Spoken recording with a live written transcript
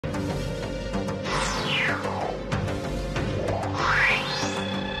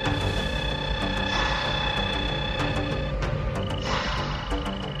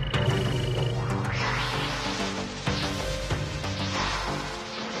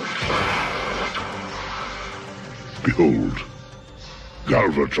Behold,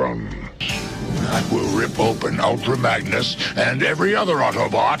 Galvatron. That will rip open Ultra Magnus and every other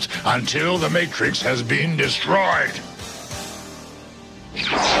Autobot until the Matrix has been destroyed.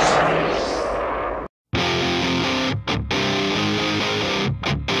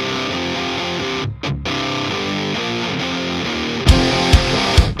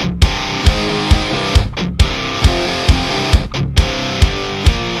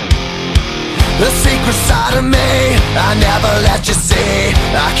 The secret side of me, I never let you see.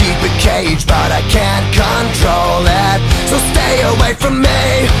 I keep it caged, but I can't control it. So stay away from me,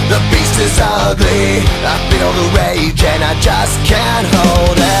 the beast is ugly. I feel the rage and I just can't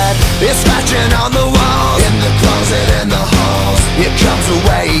hold it. It's scratching on the walls, in the closet, in the halls. It comes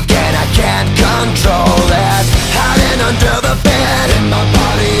awake and I can't control it. Hiding under the bed, in my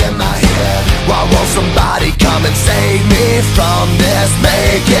body, in my head. Why won't somebody come and save me from this?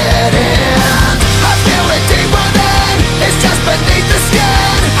 Make it end. I feel it deep within, it's just beneath the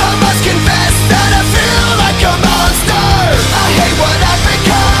skin. I must confess that I feel like a monster. I hate what I've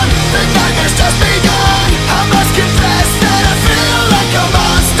become, the nightmare's just begun. I must confess that I feel like a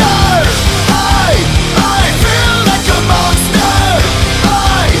monster. I feel like a monster.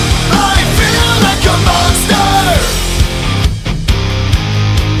 I feel like a monster.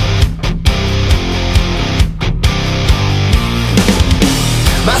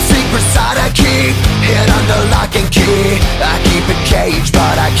 My secret side I keep hid under lock and key. I keep it caged,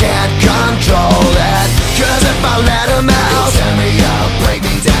 but I can't control it. Cause if I let him out, he'll tear me up, break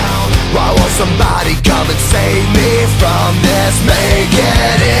me down. Why won't somebody come and save me from this? Make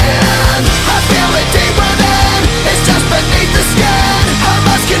it end. I feel it deep within, it's just beneath the skin. I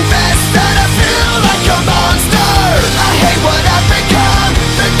must confess that I feel like a monster. I hate what I've become,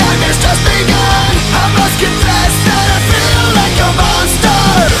 the nightmare's just begun. I must confess that I feel like a monster.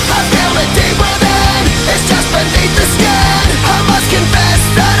 I feel it deep within, it's just beneath the skin. I must confess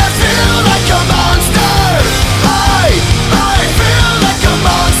that I feel like a monster. I feel like a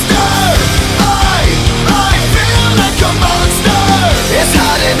monster. I feel like a monster. It's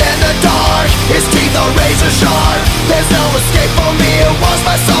hiding in the dark, its teeth are razor sharp. There's no escape for me, it wants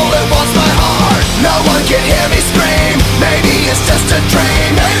my soul, it wants my heart. No one can hear me scream, maybe it's just a dream.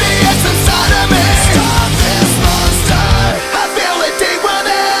 Maybe it's inside of me. Stop this monster. I feel it deep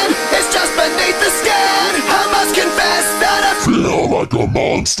within, it's just beneath the skin. I must confess that I feel like a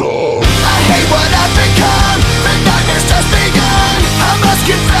monster. I hate what I've become, the nightmare's just begun. I must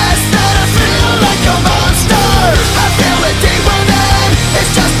confess that I feel like a monster. I feel it deep within,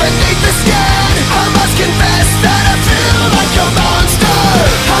 it's just beneath